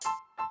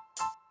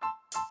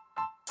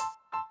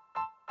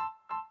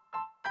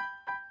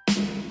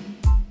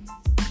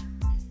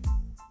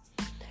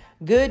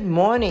Good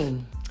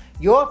morning.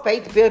 Your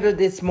faith builder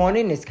this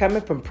morning is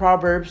coming from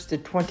Proverbs, the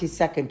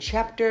 22nd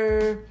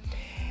chapter,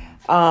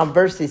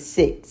 verses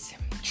 6.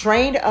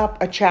 Train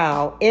up a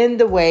child in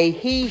the way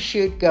he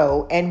should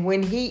go, and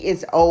when he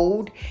is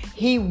old,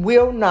 he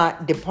will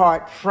not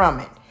depart from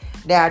it.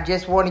 Now, I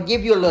just want to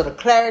give you a little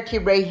clarity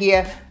right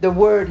here. The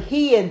word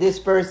he in this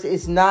verse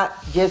is not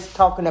just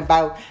talking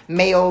about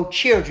male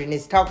children.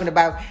 It's talking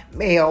about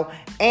male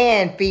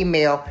and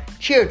female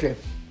children.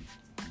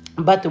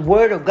 But the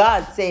word of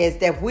God says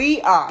that we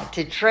are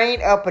to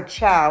train up a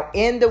child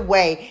in the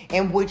way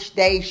in which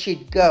they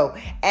should go.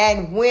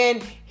 And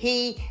when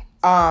he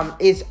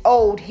is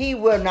old, he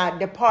will not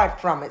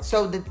depart from it.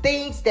 So the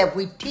things that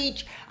we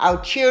teach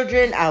our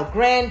children, our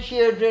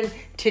grandchildren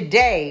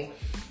today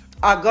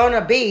are going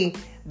to be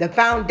the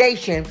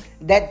foundation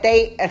that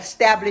they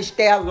establish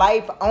their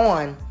life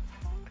on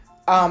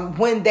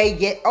when they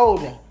get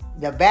older.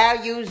 The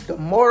values, the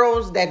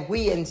morals that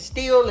we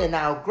instill in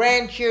our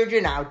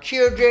grandchildren, our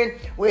children,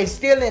 we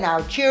instill in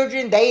our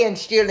children, they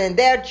instill in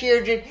their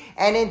children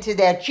and into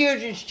their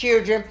children's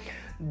children.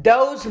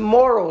 Those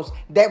morals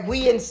that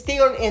we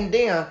instill in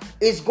them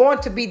is going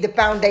to be the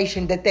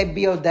foundation that they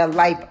build their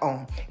life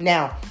on.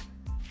 Now,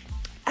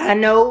 I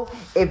know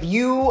if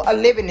you are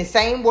living the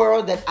same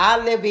world that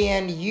I live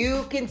in,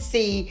 you can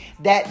see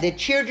that the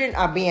children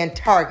are being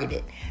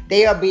targeted.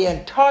 They are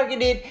being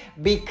targeted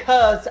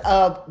because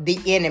of the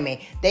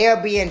enemy. They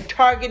are being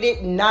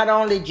targeted, not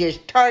only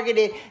just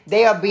targeted,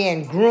 they are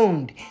being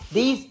groomed.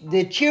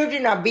 The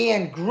children are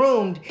being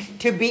groomed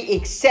to be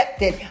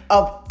accepted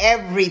of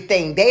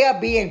everything. They are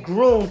being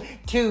groomed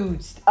to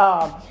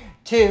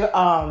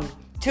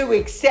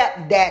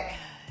accept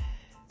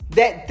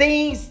that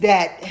things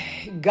that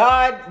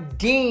God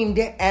deemed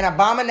an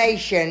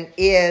abomination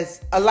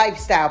is a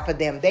lifestyle for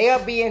them. They are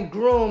being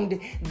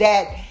groomed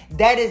that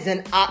is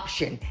an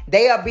option.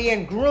 They are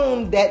being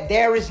groomed that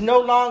there is no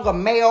longer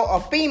male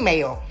or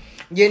female.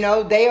 You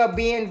know, they are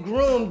being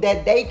groomed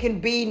that they can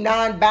be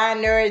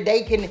non-binary.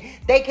 They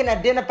can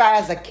identify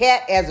as a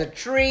cat, as a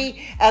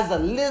tree, as a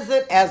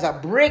lizard, as a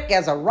brick,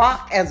 as a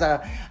rock, as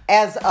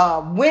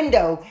a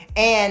window.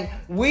 And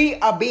we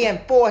are being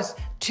forced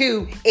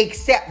to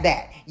accept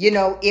that. You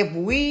know, if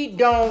we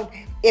don't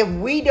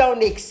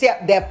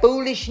accept that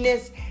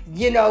foolishness,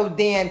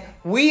 then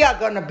we are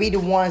going to be the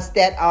ones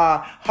that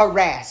are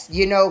harassed.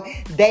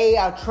 They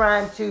are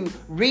trying to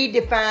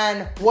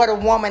redefine what a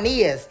woman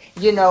is,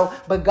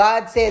 but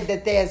God said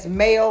that there's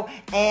male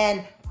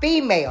and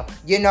female.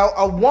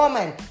 A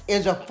woman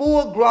is a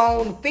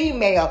full-grown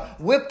female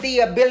with the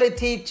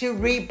ability to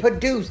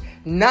reproduce.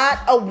 Not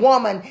a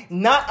woman,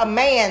 not a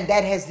man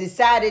that has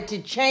decided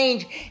to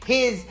change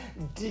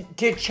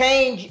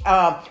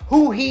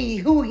who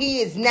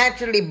he is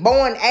naturally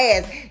born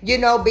as,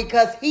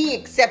 because he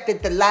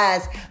accepted the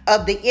lies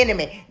of the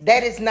enemy.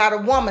 That is not a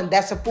woman.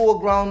 That's a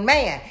full-grown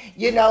man,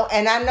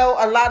 and I know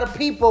a lot of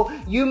people,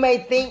 you may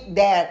think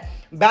that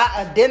by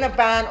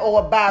identifying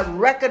or by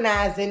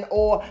recognizing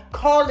or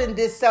calling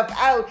this stuff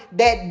out,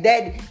 that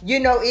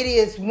it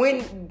is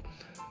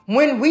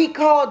when we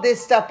call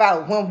this stuff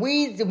out, when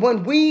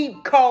we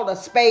call a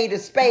spade,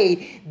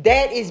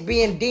 that is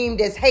being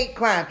deemed as hate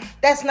crime.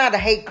 That's not a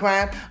hate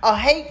crime. A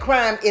hate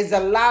crime is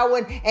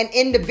allowing an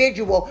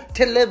individual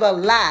to live a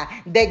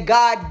lie that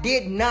God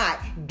did not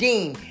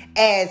deem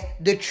as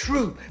the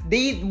truth.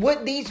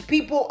 What these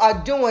people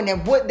are doing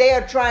and what they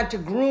are trying to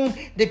groom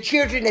the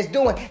children is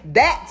doing,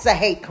 that's a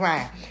hate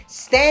crime.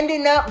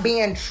 Standing up,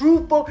 being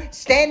truthful,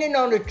 standing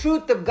on the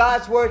truth of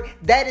God's word,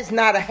 that is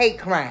not a hate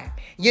crime.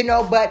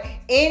 But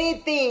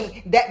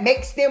anything that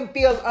makes them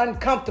feel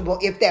uncomfortable,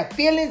 if their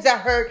feelings are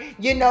hurt,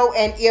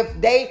 and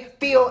if they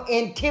feel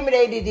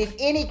intimidated in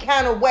any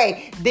kind of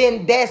way,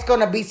 then there's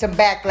going to be some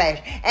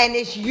backlash. And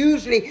it's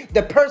usually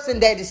the person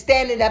that is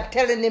standing up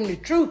telling them the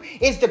truth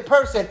is the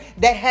person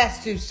that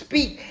has to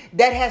speak,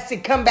 that has to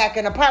come back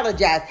and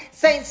apologize.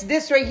 Saints,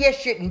 this right here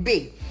shouldn't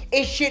be.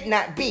 It should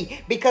not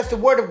be, because the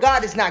word of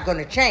God is not going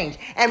to change.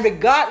 And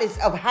regardless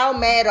of how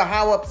mad or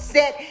how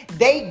upset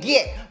they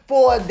get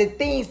for the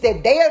things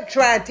that they are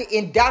trying to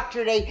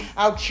indoctrinate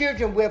our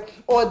children with,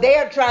 or they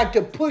are trying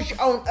to push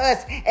on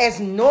us as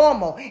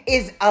normal,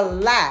 is a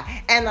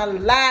lie. And a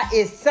lie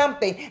is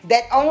something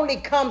that only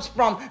comes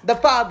from the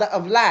father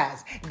of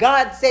lies.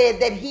 God said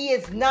that he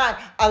is not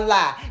a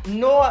lie,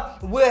 nor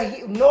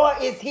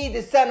is he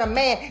the son of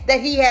man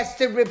that he has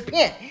to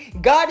repent.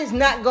 God is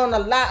not going to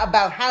lie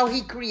about how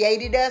he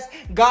created us.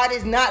 God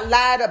is not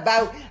lied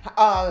about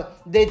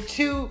the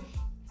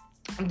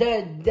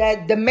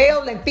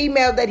male and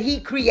female that he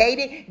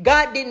created.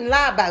 God didn't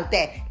lie about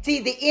that. See,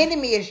 the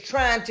enemy is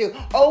trying to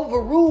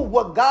overrule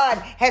what God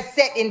has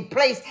set in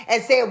place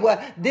and said,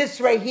 well, this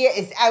right here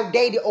is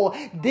outdated, or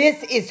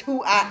this is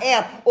who I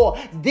am, or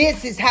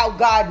this is how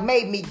God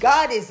made me.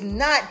 God is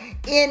not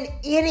in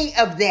any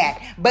of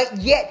that, but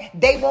yet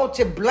they want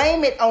to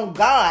blame it on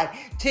God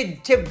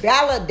to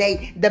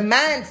validate the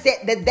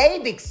mindset that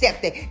they've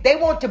accepted. They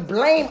want to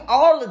blame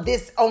all of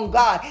this on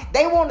God.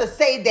 They want to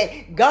say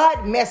that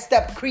God messed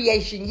up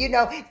creation,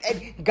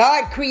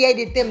 God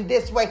created them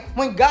this way,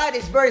 when God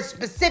is very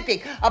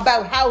specific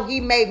about how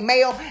he made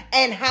male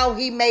and how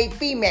he made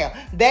female.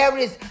 There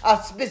is a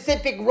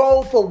specific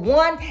role for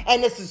one,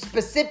 and it's a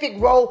specific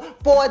role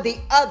for the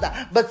other.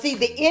 But see,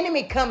 the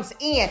enemy comes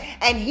in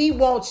and he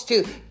wants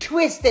to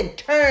twist and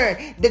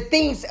turn the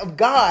things of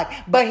God,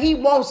 but he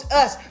wants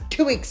us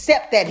to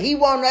accept that. He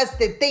wants us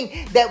to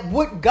think that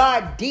what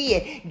God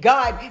did,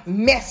 God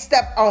messed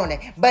up on it.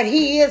 But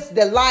he is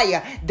the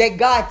liar that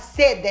God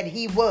said that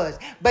he was.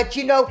 But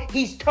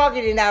he's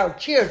targeting our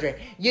children,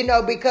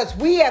 because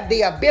we have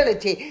the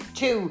ability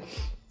to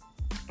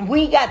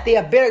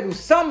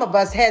some of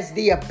us has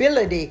the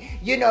ability,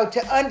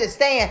 to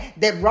understand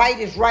that right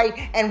is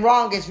right and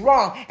wrong is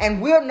wrong.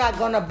 And we're not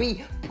going to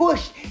be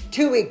pushed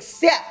to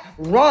accept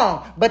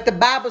wrong. But the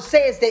Bible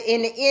says that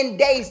in the end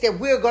days that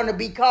we're going to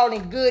be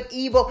calling good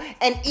evil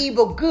and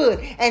evil good.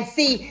 And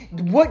see,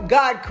 what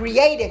God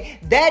created,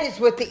 that is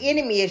what the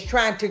enemy is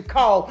trying to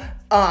call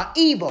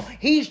evil.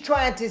 He's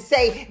trying to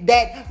say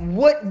that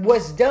what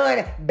was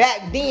done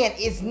back then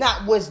is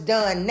not what's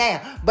done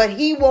now. But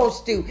he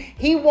wants these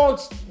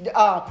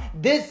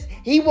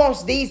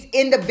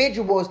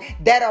individuals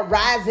that are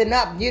rising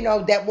up,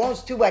 that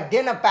wants to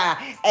identify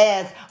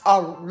as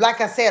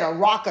like I said, a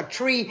rock, a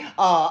tree,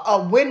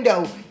 a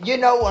window,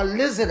 a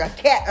lizard, a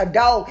cat, a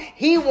dog.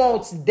 He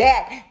wants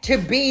that to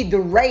be the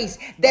race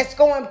that's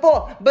going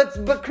forth.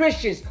 But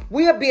Christians,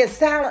 we are being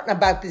silent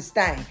about this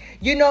thing.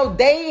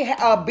 They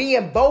are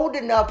being bold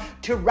enough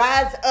to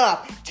rise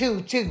up,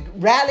 to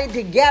rally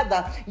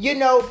together,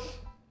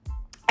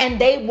 and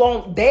they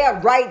want their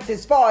rights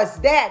as far as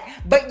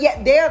that, but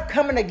yet they're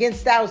coming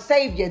against our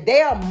Savior.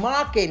 They are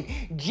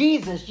mocking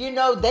Jesus.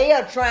 They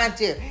are trying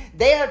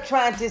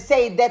to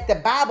say that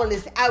the Bible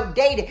is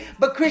outdated.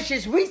 But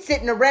Christians, we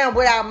sitting around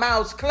with our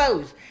mouths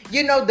closed.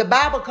 The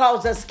Bible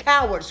calls us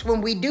cowards when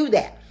we do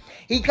that.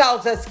 He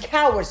calls us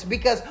cowards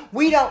because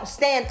we don't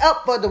stand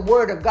up for the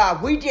word of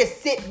God. We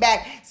just sit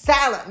back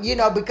silent,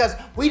 because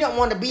we don't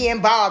want to be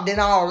involved in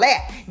all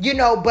that,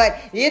 but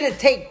it'll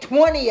take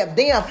 20 of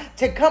them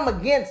to come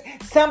against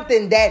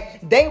something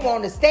that they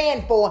want to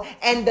stand for,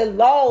 and the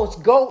laws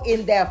go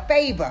in their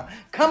favor.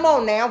 Come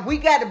on now. We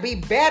got to be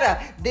better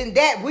than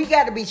that. We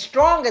got to be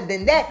stronger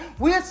than that.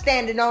 We're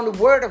standing on the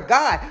word of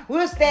God.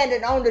 We're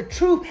standing on the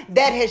truth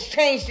that has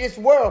changed this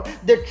world,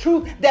 the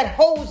truth that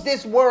holds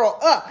this world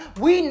up.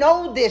 We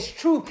know this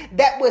truth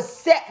that will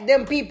set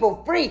them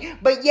people free,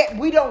 but yet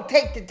we don't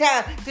take the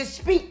time to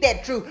speak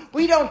that truth.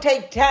 We don't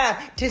take time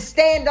to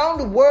stand on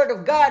the word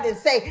of God and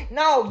say,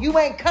 no, you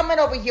ain't coming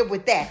over here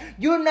with that.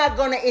 You're not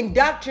going to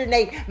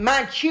indoctrinate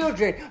my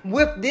children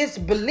with this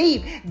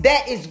belief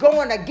that is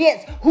going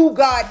against who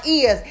God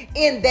is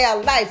in their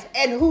lives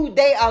and who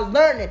they are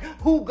learning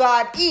who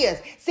God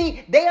is.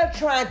 See, they are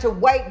trying to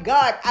wipe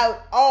God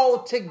out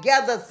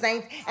altogether,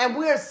 saints, and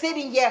we're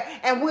sitting here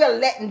and we're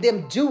letting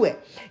them do it.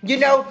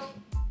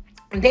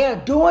 They're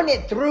doing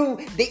it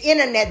through the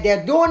internet.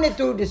 They're doing it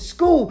through the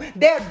school.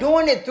 They're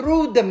doing it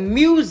through the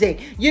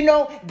music.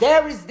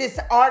 There is this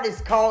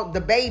artist called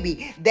The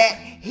Baby that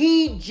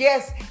he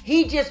just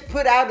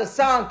put out a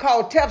song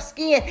called Tough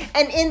Skin,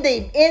 and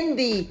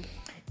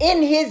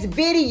in his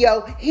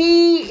video,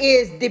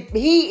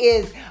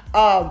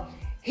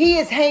 he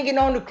is hanging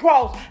on the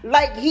cross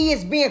like he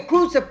is being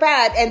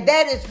crucified, and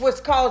that is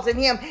what's causing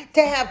him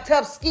to have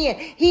tough skin.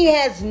 He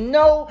has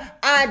no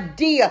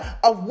idea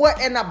of what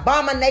an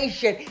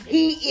abomination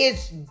he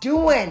is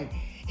doing.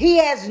 He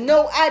has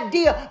no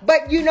idea.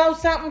 But you know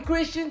something,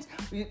 Christians?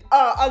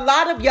 A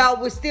lot of y'all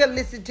will still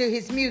listen to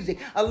his music.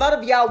 A lot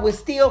of y'all will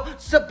still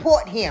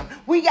support him.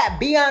 We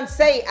got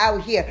Beyonce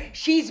out here.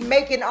 She's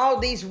making all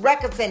these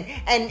records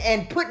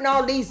and putting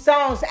all these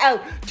songs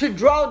out to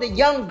draw the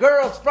young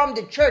girls from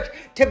the church,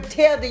 to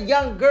tell the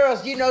young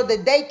girls,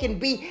 that they can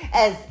be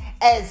as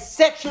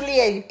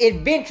sexually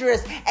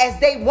adventurous as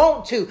they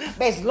want to,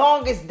 as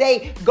long as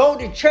they go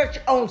to church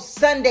on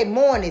Sunday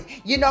mornings,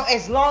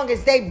 as long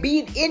as they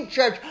be in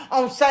church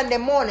on Sunday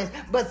mornings.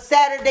 But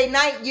Saturday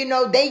night,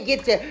 they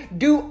get to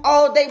do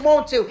all they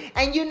want to.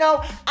 And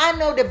I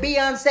know that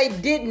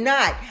Beyonce did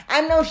not.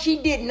 I know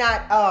she did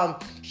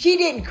not. She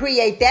didn't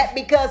create that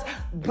because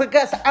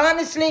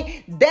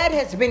honestly, that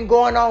has been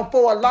going on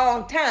for a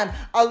long time.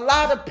 A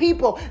lot of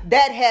people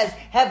that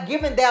have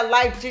given their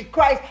life to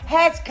Christ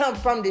has come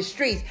from the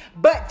streets.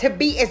 But to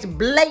be as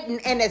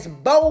blatant and as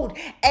bold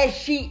as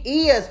she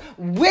is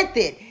with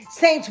it,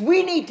 Saints,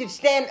 we need to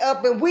stand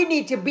up and we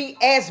need to be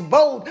as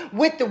bold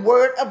with the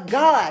word of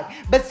God.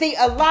 But see,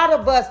 a lot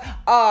of us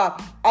are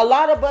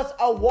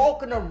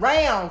walking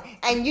around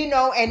and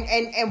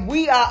and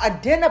we are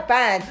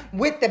identifying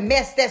with the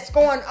mess that's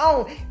going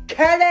on.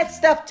 Carry that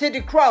stuff to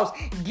the cross.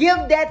 Give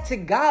that to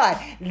God.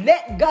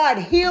 Let God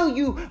heal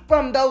you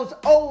from those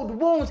old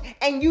wounds,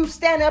 and you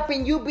stand up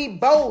and you be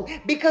bold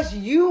because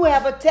you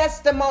have a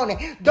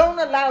testimony. Don't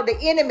allow the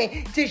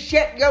enemy to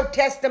shut your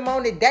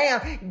testimony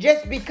down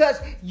just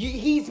because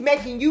he's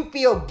making you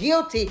feel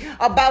guilty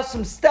about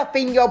some stuff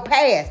in your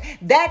past.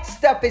 That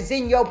stuff is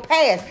in your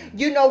past.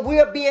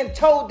 We're being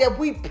told that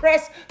we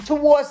press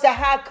towards the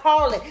high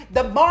calling,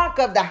 the mark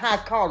of the high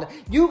calling.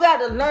 You got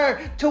to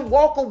learn to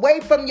walk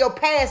away from your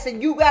past,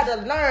 and you got to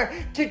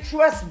learn to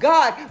trust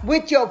God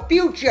with your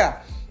future.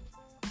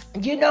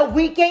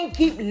 We can't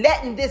keep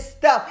letting this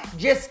stuff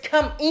just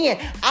come in.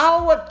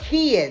 Our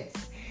kids,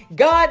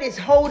 God is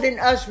holding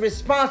us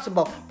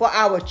responsible for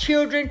our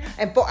children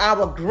and for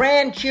our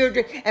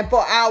grandchildren and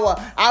for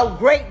our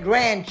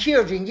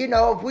great-grandchildren.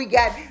 If we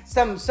got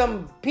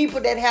some people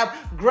that have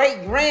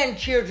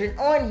great-grandchildren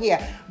on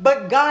here.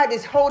 But God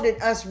is holding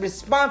us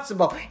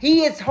responsible.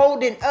 He is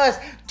holding us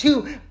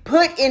to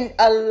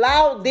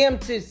allow them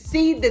to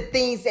see the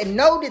things and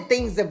know the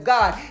things of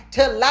God,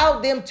 to allow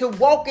them to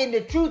walk in the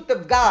truth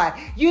of God.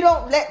 You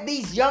don't let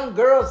these young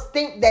girls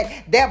think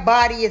that their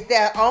body is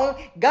their own.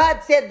 God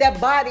said their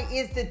body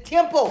is the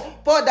temple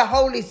for the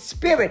Holy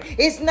Spirit.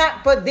 It's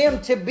not for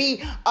them to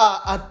be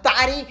a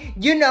thotty,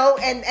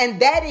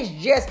 and that is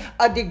just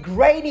a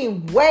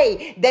degrading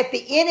way that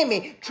the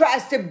enemy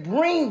tries to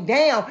bring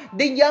down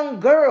the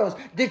young girls,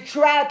 to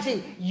try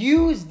to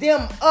use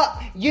them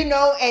up,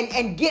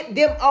 and get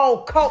them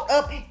all caught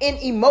up in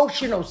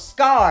emotional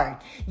scarring.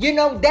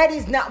 That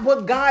is not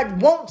what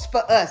God wants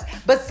for us.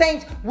 But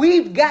saints,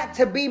 we've got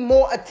to be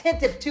more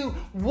attentive to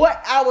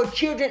what our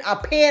children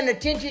are paying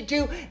attention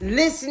to,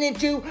 listening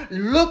to,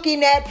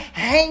 looking at,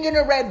 hanging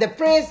around, the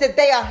friends that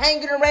they are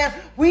hanging around.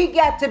 We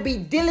got to be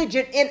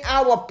diligent in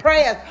our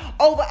prayers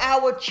over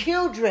our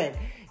children.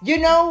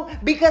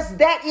 Because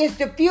that is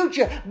the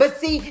future. But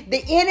see,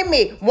 the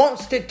enemy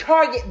wants to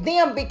target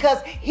them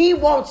because he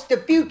wants the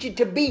future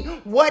to be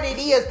what it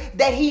is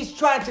that he's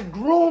trying to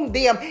groom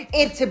them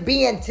into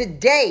being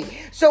today.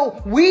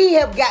 So we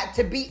have got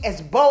to be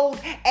as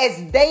bold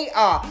as they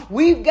are.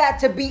 We've got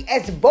to be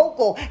as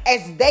vocal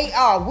as they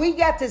are. We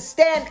got to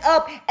stand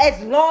up as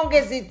long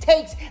as it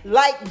takes,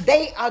 like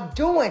they are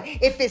doing.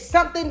 If it's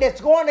something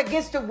that's going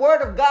against the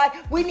word of God,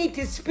 we need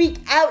to speak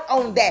out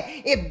on that.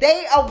 If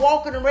they are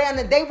walking around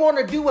and they want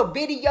to do a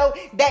video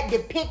that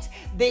depicts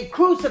the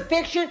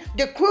crucifixion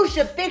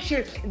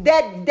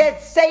that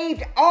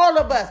saved all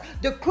of us,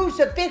 the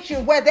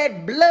crucifixion where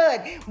that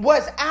blood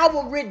was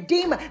our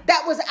redeemer.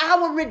 That was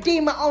our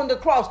redeemer on the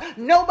cross.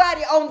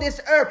 Nobody on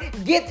this earth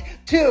gets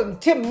to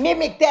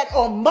mimic that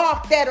or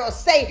mock that or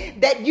say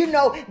that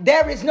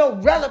there is no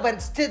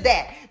relevance to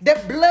that.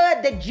 The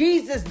blood that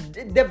Jesus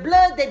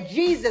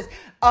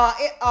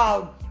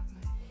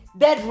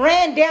that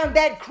ran down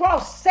that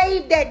cross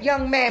saved that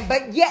young man,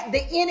 but yet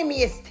the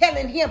enemy is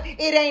telling him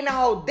it ain't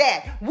all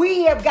that.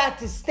 We have got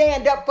to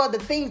stand up for the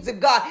things of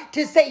God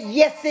to say,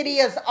 yes, it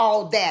is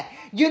all that.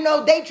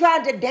 They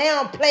trying to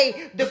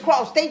downplay the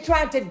cross. They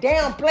trying to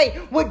downplay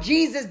what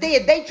Jesus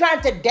did. They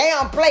trying to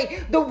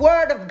downplay the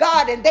word of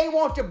God, and they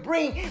want to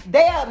bring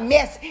their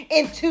mess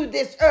into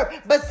this earth.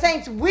 But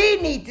saints,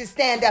 we need to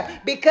stand up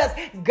because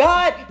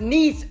God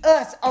needs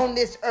us on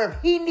this earth.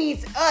 He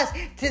needs us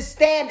to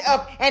stand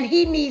up, and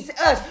he needs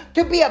us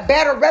to be a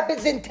better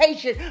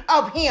representation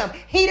of him.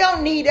 He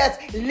don't need us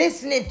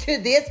listening to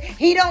this.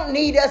 He don't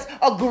need us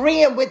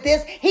agreeing with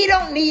this. He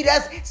don't need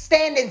us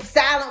standing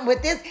silent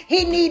with this.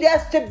 He needs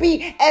us to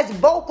be as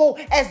vocal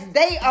as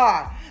they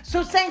are.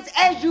 So saints,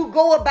 as you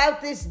go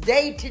about this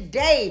day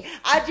today,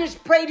 I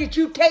just pray that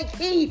you take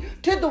heed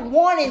to the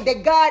warning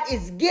that God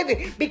is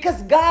giving,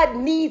 because God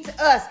needs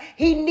us.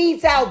 He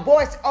needs our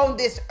voice on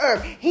this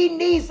earth. He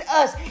needs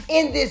us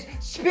in this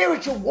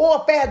spiritual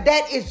warfare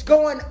that is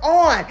going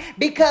on,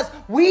 because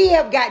we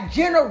have got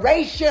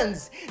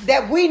generations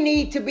that we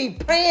need to be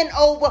praying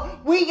over.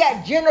 We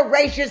got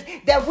generations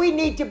that we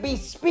need to be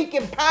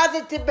speaking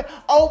positive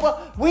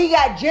over. We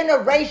got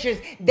generations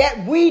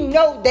that we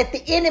know that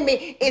the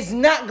enemy is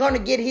not going to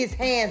get his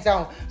hands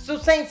on. So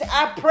saints,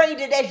 I pray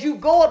that as you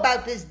go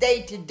about this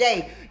day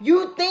today,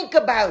 you think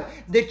about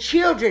the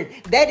children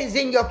that is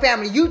in your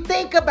family. You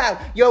think about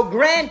your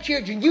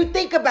grandchildren. You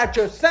think about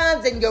your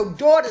sons and your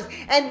daughters.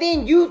 And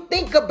then you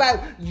think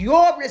about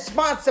your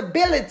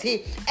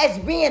responsibility as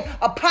being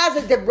a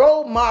positive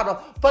role model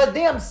for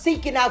them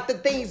seeking out the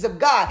things of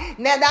God.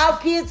 Now, our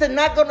kids are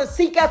not going to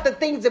seek out the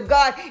things of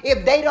God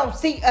if they don't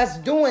see us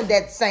doing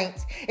that,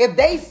 saints. If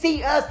they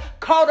see us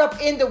caught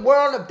up in the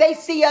world, if they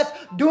see us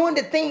doing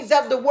the things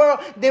of the world,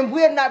 then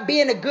we're not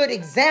being a good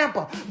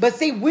example. But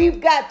see, we've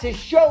got to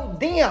show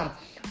them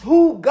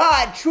who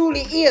God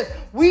truly is.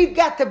 We've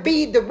got to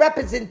be the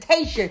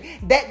representation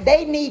that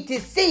they need to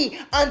see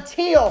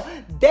until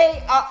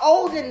they are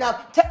old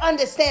enough to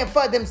understand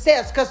for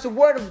themselves. Because the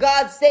word of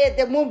God said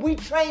that when we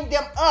train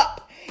them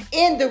up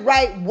in the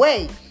right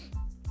way,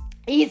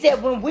 he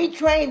said when we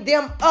train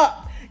them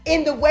up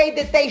in the way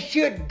that they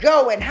should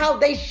go and how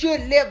they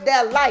should live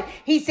their life,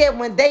 he said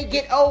when they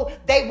get old,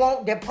 they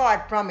won't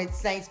depart from it,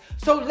 saints.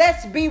 So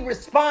let's be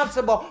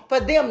responsible for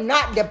them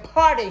not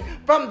departing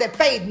from the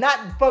faith,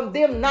 not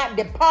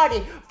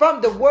departing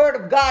from the word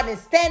of God and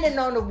standing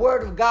on the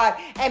word of God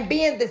and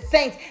being the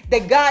saints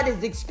that God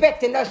is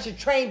expecting us to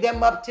train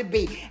them up to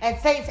be. And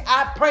saints,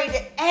 I pray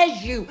that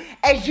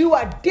as you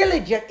are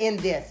diligent in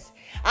this,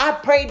 I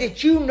pray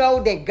that you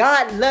know that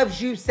God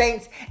loves you,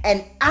 saints,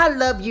 and I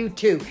love you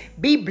too.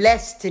 Be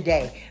blessed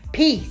today.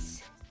 Peace.